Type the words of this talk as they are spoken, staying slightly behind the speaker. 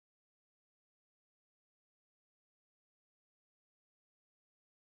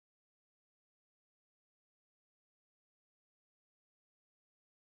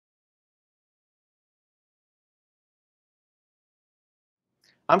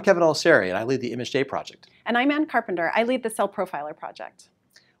I'm Kevin Eliceiri, and I lead the Image.sc project. And I'm Ann Carpenter. I lead the Cell Profiler project.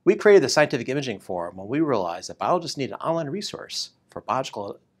 We created the Scientific Imaging Forum when we realized that biologists need an online resource for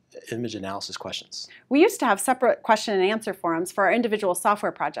biological image analysis questions. We used to have separate question and answer forums for our individual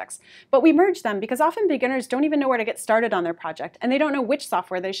software projects, but we merged them because often beginners don't even know where to get started on their project, and they don't know which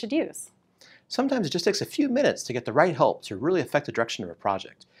software they should use. Sometimes it just takes a few minutes to get the right help to really affect the direction of a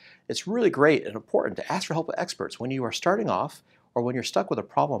project. It's really great and important to ask for help with experts when you are starting off or when you're stuck with a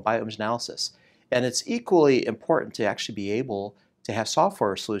problem in bioimage analysis. And it's equally important to actually be able to have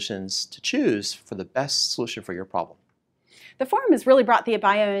software solutions to choose for the best solution for your problem. The forum has really brought the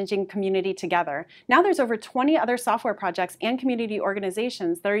bioimaging community together. Now there's over 20 other software projects and community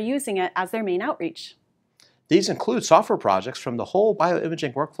organizations that are using it as their main outreach. These include software projects from the whole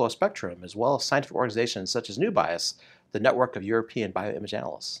bioimaging workflow spectrum, as well as scientific organizations such as NuBias, the network of European bioimage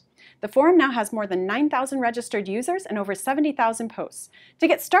analysts. The forum now has more than 9,000 registered users and over 70,000 posts. To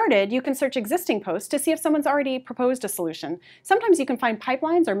get started, you can search existing posts to see if someone's already proposed a solution. Sometimes you can find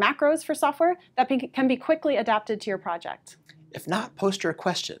pipelines or macros for software that can be quickly adapted to your project. If not, post your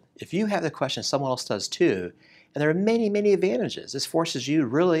question. If you have the question, someone else does too. And there are many, many advantages. This forces you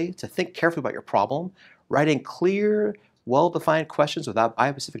really to think carefully about your problem. Writing clear, well-defined questions without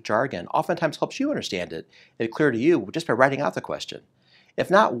biospecific jargon oftentimes helps you understand it and it's clear to you just by writing out the question. If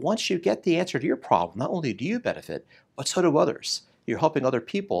not, once you get the answer to your problem, not only do you benefit, but so do others. You're helping other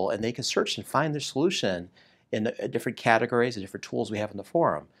people, and they can search and find their solution in different categories and different tools we have in the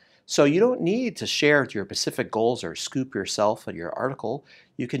forum. So you don't need to share your specific goals or scoop yourself in your article.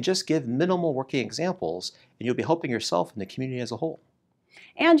 You can just give minimal working examples, and you'll be helping yourself and the community as a whole.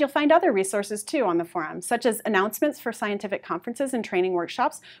 And you'll find other resources too on the forum, such as announcements for scientific conferences and training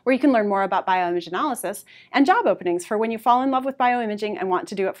workshops where you can learn more about bioimage analysis, and job openings for when you fall in love with bioimaging and want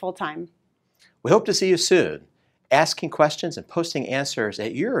to do it full time. We hope to see you soon, asking questions and posting answers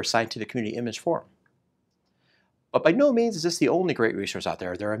at your Scientific Community Image Forum. But by no means is this the only great resource out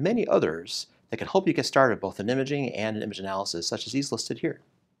there. There are many others that can help you get started both in imaging and in image analysis, such as these listed here.